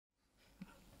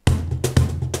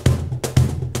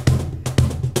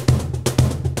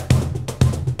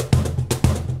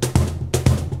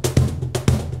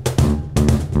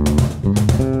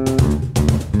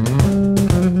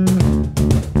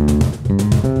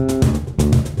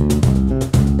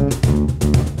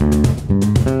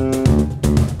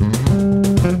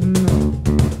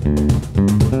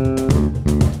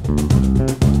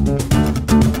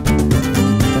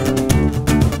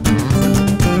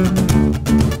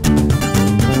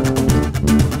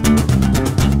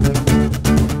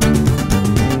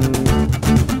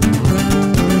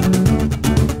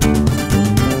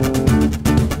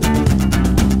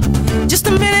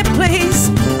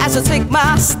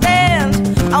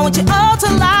want you all to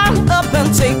line up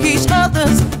and take each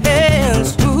other's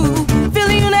hands. Ooh, feel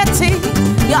the unity,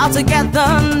 y'all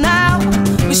together now.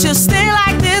 We should stay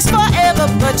like this forever,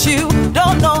 but you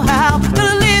don't know how.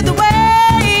 Gonna lead the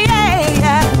way,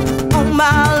 oh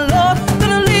my Lord.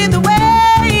 Gonna lead the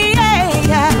way,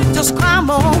 just climb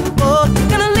on board.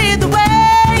 Gonna lead the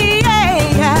way,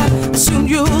 soon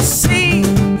you'll see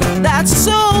that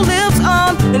soul lives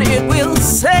on and it will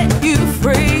set you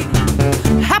free.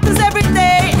 Happens every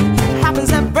day,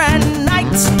 happens every night.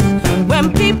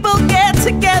 When people get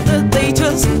together, they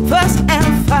just fuss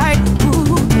and fight.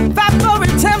 Ooh, fight for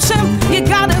redemption, you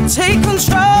gotta take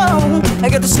control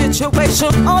and get the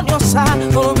situation on your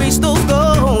side. Gonna reach those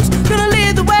goals. Gonna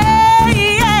lead the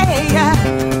way,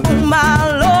 oh my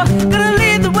Lord. Gonna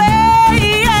lead the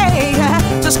way,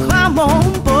 just climb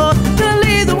on board. Gonna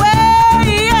lead the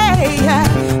way,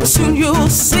 soon you'll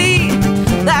see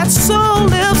that soul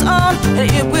lives on and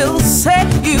it will set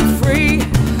you free.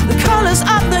 The colors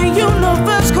of the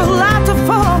universe collide to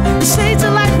form the shades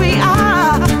of light we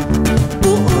are.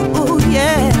 Ooh, ooh,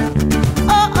 yeah.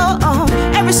 Oh, oh, oh.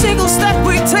 Every single step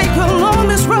we take along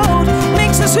this road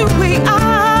makes us who we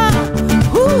are.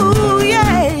 Ooh, yeah.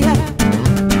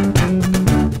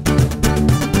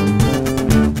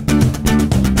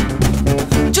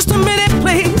 Just a minute,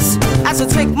 please, as I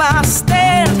take my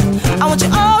stand. I want you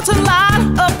all to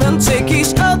line up and take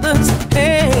each other's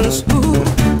hands. Ooh,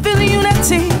 feel the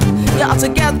unity, y'all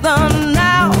together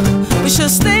now. We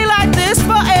should stay like this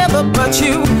forever, but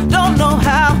you don't know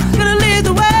how. Gonna lead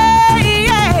the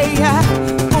way,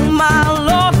 oh my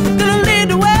Lord. Gonna lead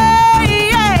the way,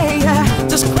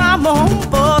 just climb on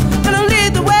board. Gonna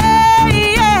lead the way,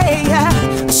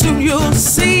 soon you'll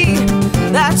see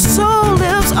that soul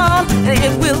lives on and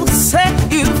it will set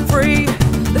you free.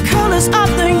 The colors of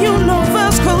the